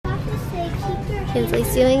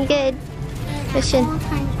Kinsley's doing good. Pushing.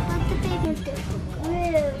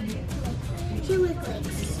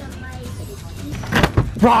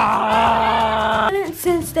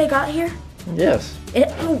 Since they got here? Yes.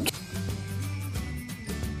 Oh,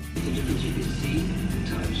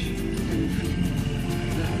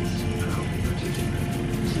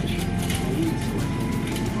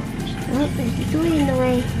 there's a toy in the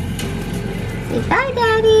way. Say bye,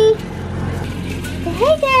 Daddy. Say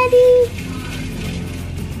hey, Daddy.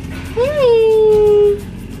 Hey.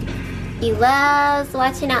 He loves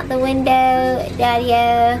watching out the window,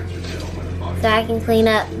 Daddy-o, so I can clean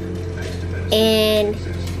up. And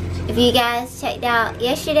if you guys checked out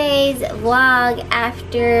yesterday's vlog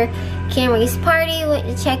after Camry's party, went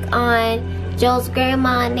to check on Joel's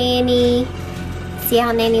grandma, Nanny, see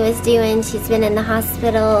how Nanny was doing. She's been in the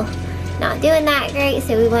hospital, not doing that great,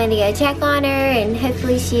 so we wanted to go check on her, and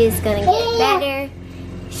hopefully she is gonna get better,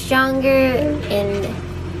 stronger, and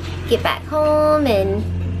get back home and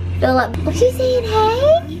fill up. Oh, she's saying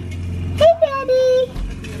hey? Hey, Daddy.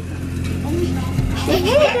 Say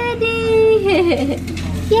hey, Daddy.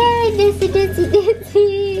 Yay, dizzy, dizzy,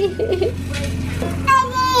 dizzy.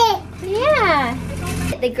 Yeah.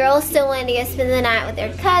 The girls still wanted to go spend the night with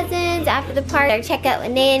their cousins after the party. Check out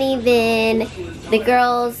with Nanny, then the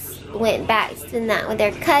girls went back to spend that with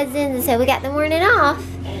their cousins, and so we got the morning off.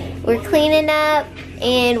 We're cleaning up,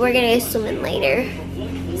 and we're gonna go swimming later.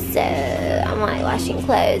 So I'm like washing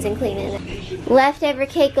clothes and cleaning up. Leftover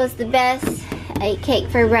cake was the best. I ate cake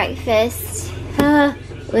for breakfast.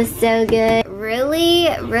 It was so good. Really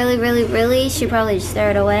should probably just throw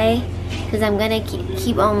it away, because I'm gonna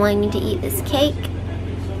keep on wanting to eat this cake.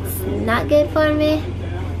 It's not good for me,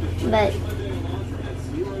 but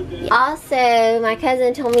also my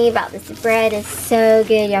cousin told me about this bread. It's so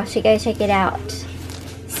good. Y'all should go check it out.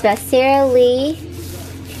 It's by Sarah Lee,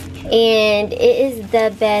 and it is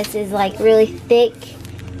the best. It's like really thick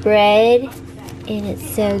bread, and it's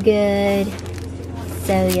so good,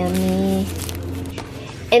 so yummy.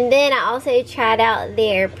 And then I also tried out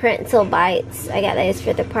their pretzel bites. I got those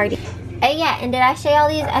for the party. Oh yeah, and did I show y'all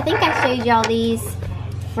these? I think I showed y'all these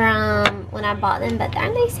from when I bought them, but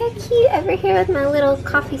aren't they so cute over here with my little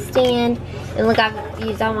coffee stand? And look, I've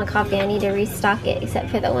used all my coffee. I need to restock it, except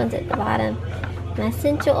for the ones at the bottom. My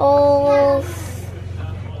essential oils,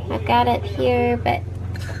 I've got up here, but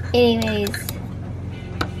anyways,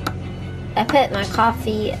 I put my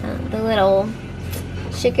coffee, the little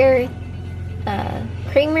sugar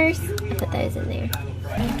creamers, I put those in there.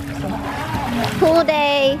 Pool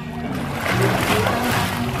day.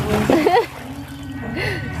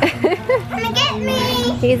 Come and get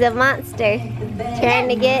me. He's a monster, trying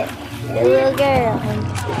to get the little girl.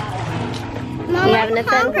 Mom, you having a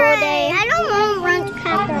fun pool day? I don't want lunch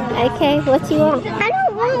cover. Okay, what you want? I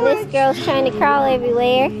don't want this girl's trying to crawl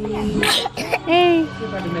everywhere. Hey.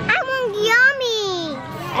 I want yummy.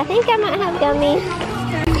 I think I might have gummy.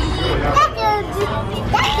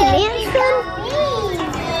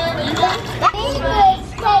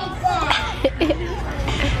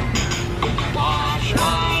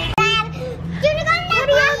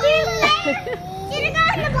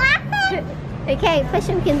 Okay, push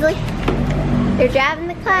him, Kinsley. They're driving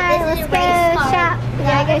the car. Let's go shop. We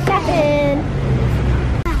gotta go shopping.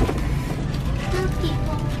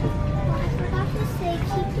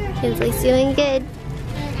 Kinsley's doing good.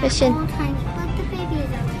 Pushing. We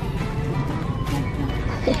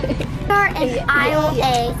are in aisle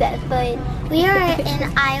A. Is that fun? We are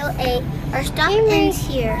in aisle A. Our stuff ends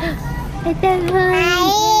here. Is that fun?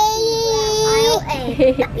 Aisle A.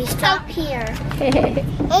 We stop here.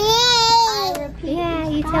 Yeah,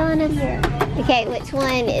 you telling him here. Okay, which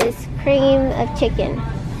one is cream of chicken?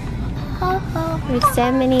 There's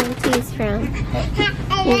so many to choose from.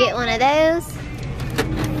 You get one of those.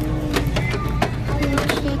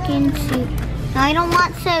 Chicken soup. No, I don't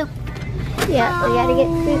want soup. Yeah, we gotta get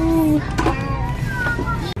soup.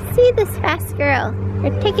 See this fast girl.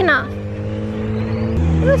 They're taking off.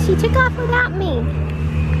 Oh, she took off without me.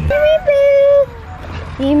 Hey, boo.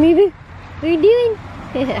 Hey, boo. What are you doing?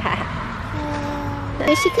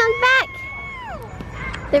 Here she comes back.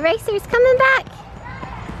 The racer's coming back.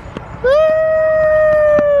 Woo!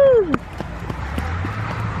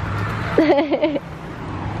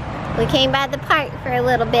 We came by the park for a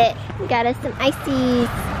little bit. We got us some ices.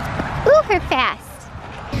 Ooh, her fast.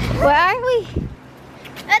 Where are we?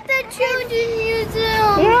 At the Children's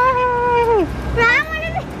Museum. Yay! I want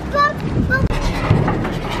to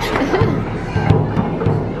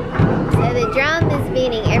So the drum is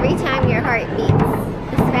beating every time your heart beats.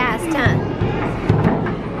 It's fast, huh?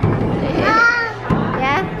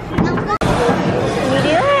 Yeah? Can you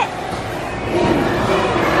do it?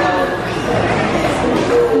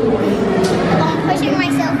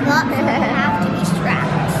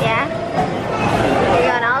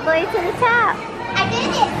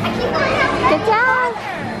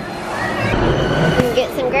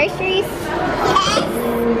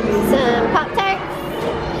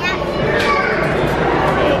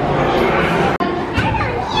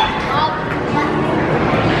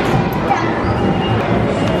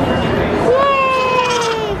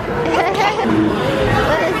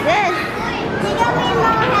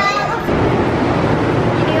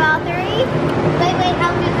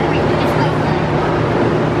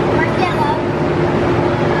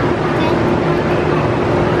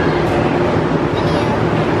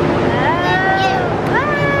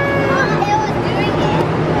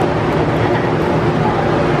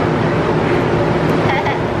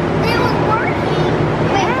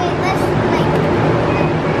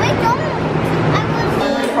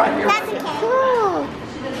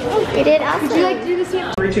 You did awesome. Would you like to do the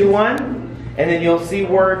same? 3, 2, 1, and then you'll see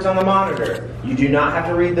words on the monitor. You do not have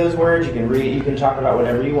to read those words. You can read. You can talk about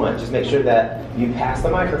whatever you want. Just make sure that you pass the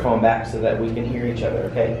microphone back so that we can hear each other.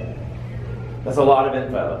 Okay? That's a lot of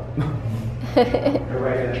info.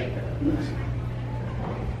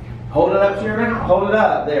 Hold it up to your mouth. Hold it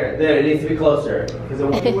up. There. There. It needs to be closer because it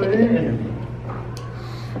won't be what it is.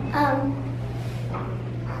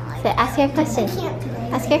 So ask her a question.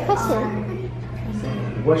 Ask her a question.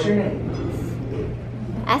 What's your name?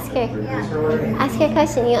 Ask her. Ask her a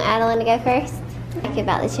question. You want Adeline to go first? Like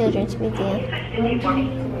about the Children's Museum.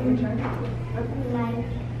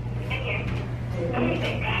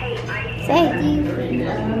 Say.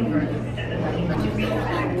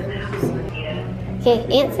 Okay,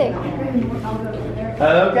 answer.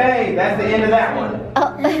 Okay, that's the end of that one.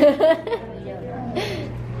 Oh.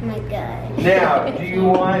 Oh my God. Now, do you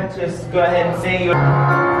want to go ahead and sing your...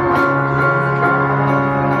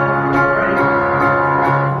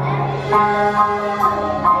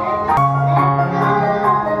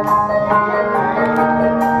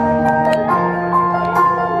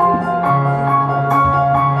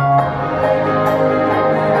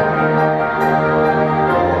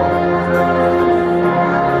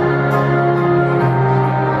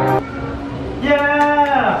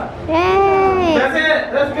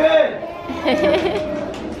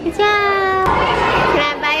 Good job. Can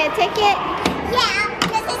I buy a ticket? Yeah,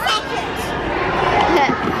 just a second.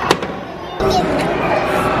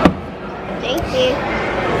 Thank you.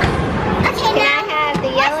 Okay, Can now I have the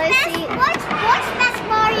yellow seat? Which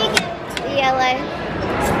basketball are you going to? The yellow.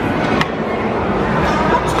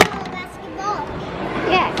 Which yellow basketball?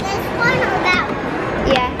 Yeah. This one or that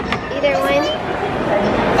one? Yeah. Either This one.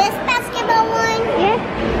 This basketball one? Yeah.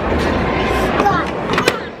 Got it.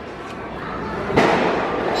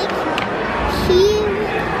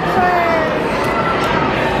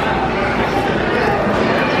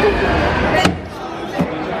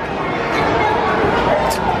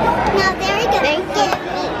 Now there you go. Thank you. Give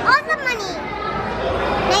me all the money.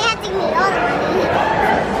 They have to give me all the money.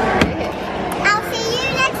 I'll see you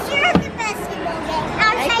next year at the basketball game.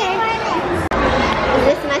 I'll tell you where it is. Is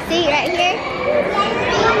this my seat right here?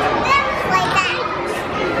 Like that.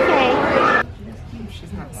 Okay.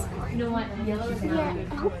 You know what? Yellow is not.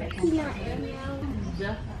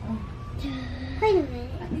 Wait a minute.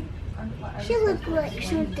 She looked like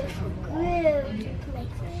something from Groot. Like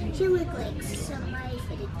she looked like somebody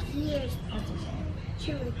for the gears.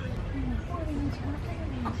 She looked like.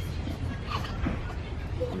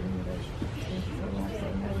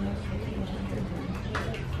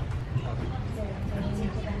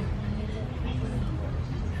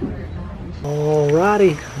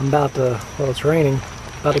 Alrighty, I'm about to, well, it's raining,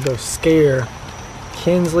 about to go scare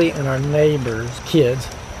Kinsley and our neighbors,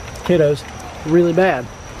 kiddos, really bad.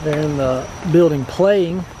 They're in the building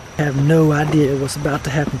playing. I have no idea what's about to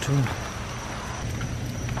happen to them.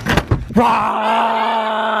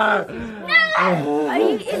 Roar! Is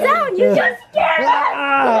that one you just scared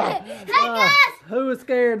us? Who was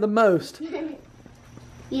scared the most?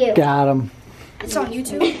 You. Got him. It's on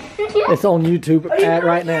YouTube. It's on YouTube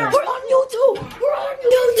right now. We're on YouTube. We're on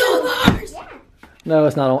YouTube. No,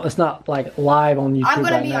 it's not on. It's not like live on YouTube I'm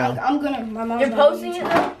gonna right be now. like, I'm gonna. My mom's. You're posting it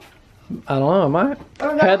though? I don't know, am I?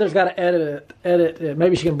 Heather's got to edit it.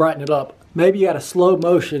 Maybe she can brighten it up. Maybe you got to slow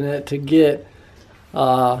motion it to get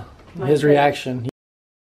his reaction.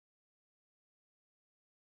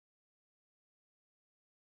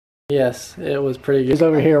 Yes, it was pretty good. He's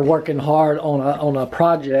over here working hard on a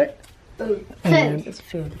project. Food. It's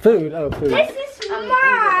food. Food. Oh, food. This is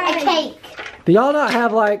mine. A cake. Do y'all not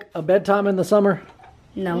have like a bedtime in the summer?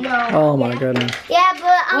 No. Oh my goodness. Yeah, but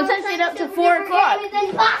Once I sit up to 4 o'clock.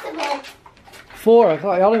 Everything's possible. 4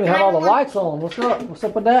 o'clock. Y'all don't even have all the lights on. What's up? What's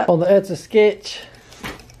up with that? On the It's a Sketch.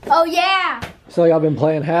 Oh yeah. So y'all been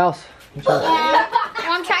playing house? Yeah.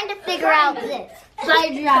 I'm trying to figure out this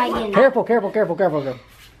fire dragon. Careful. Do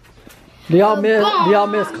y'all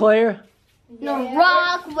miss Claire? No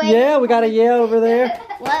rock. Wait. Yeah, we got a yeah over there.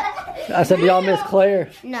 What? I said, do y'all miss Claire?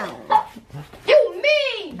 No. You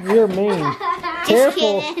mean? You're mean.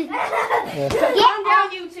 Careful. Kidding. Calm down,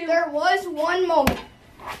 YouTube. There was one moment.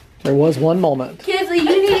 There was one moment. Kinsley, you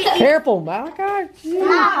need to eat. Careful, Malachi. I'm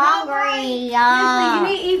not hungry. Kinsley, you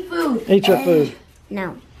need to eat food. Eat your food.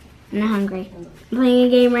 No. I'm not hungry. I'm playing a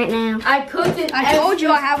game right now. I cooked it. I told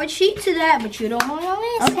you I have a cheat to that, but you don't want to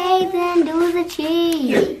listen. Okay, then do the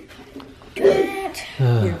cheese.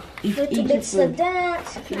 Eat your food.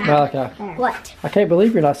 Malachi, What? I can't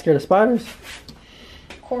believe you're not scared of spiders.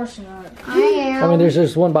 Of course not. I am. I mean, there's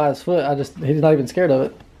just one by his foot. He's not even scared of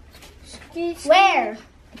it. Where?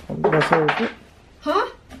 That's where- Huh?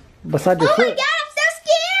 beside your Oh my foot. god, I'm so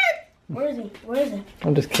scared! Where is he? Where is he?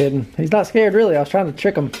 I'm just kidding. He's not scared, really. I was trying to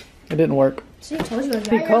trick him. It didn't work. See, I told you. How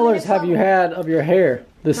many colors have you had of your hair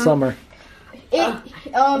this summer?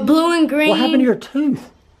 Blue and green. What happened to your tooth?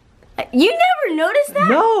 You never noticed that?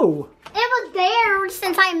 No. It was there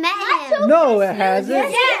since I met him. No, it hasn't.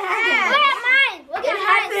 Yes, Look at mine. Look It at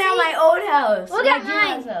happened mine. at my old house. Look at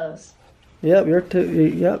mine. House. Yep, your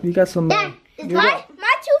tooth. Yep, you got some. Dad, you my got-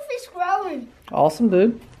 tooth is growing. Awesome,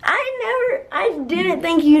 dude. I didn't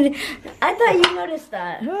think you. I thought you noticed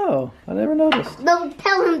that. No, I never noticed. Don't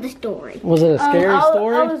tell him the story. Was it a scary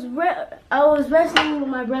story? I was wrestling with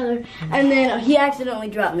my brother, and then he accidentally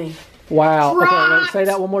dropped me. Wow. Okay, wait, say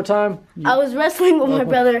that one more time. I was wrestling with my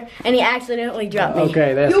brother, and he accidentally dropped me.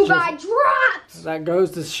 Okay, that's You just, got dropped. that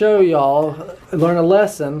goes to show y'all, learn a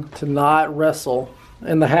lesson to not wrestle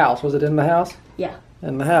in the house. Was it in the house? Yeah.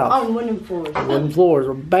 In the house. On wooden floors. Wooden floors,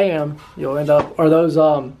 or bam, you'll end up. Are those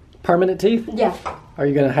permanent teeth? Yeah. Are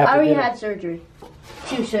you gonna have I to already get had surgery.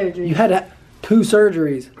 2 surgeries. You had 2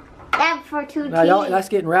 surgeries. That for 2 Now y'all, teeth. that's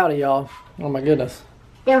getting rowdy, y'all. Oh my goodness.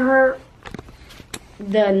 It hurt.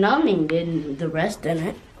 The numbing didn't. The rest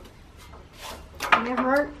didn't. It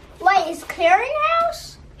hurt. Wait, is Karen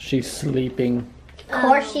house? She's sleeping. Of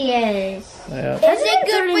course she is. Yeah. Is it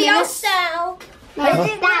good for yourself? Stop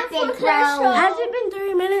it, bro. Has it been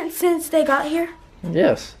 3 minutes since they got here?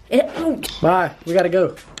 Yes. Bye. We gotta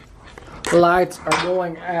go. Lights are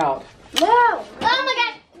going out. No. Oh my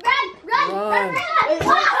god. Run,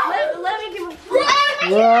 Run. Let me give Run.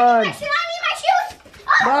 I need my shoes.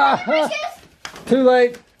 Oh, Ah, my shoes. Too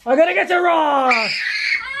late. I gotta get to Ron. I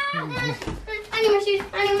need my shoes.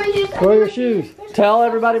 I need my shoes. Where are your shoes? Tell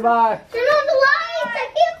everybody bye. Turn on the lights. I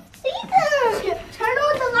can't see them. Turn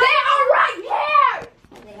on the lights. They are right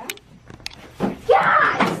here.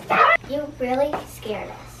 Guys, stop. You really scared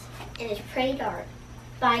us. And it's pretty dark.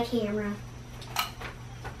 Bye, camera.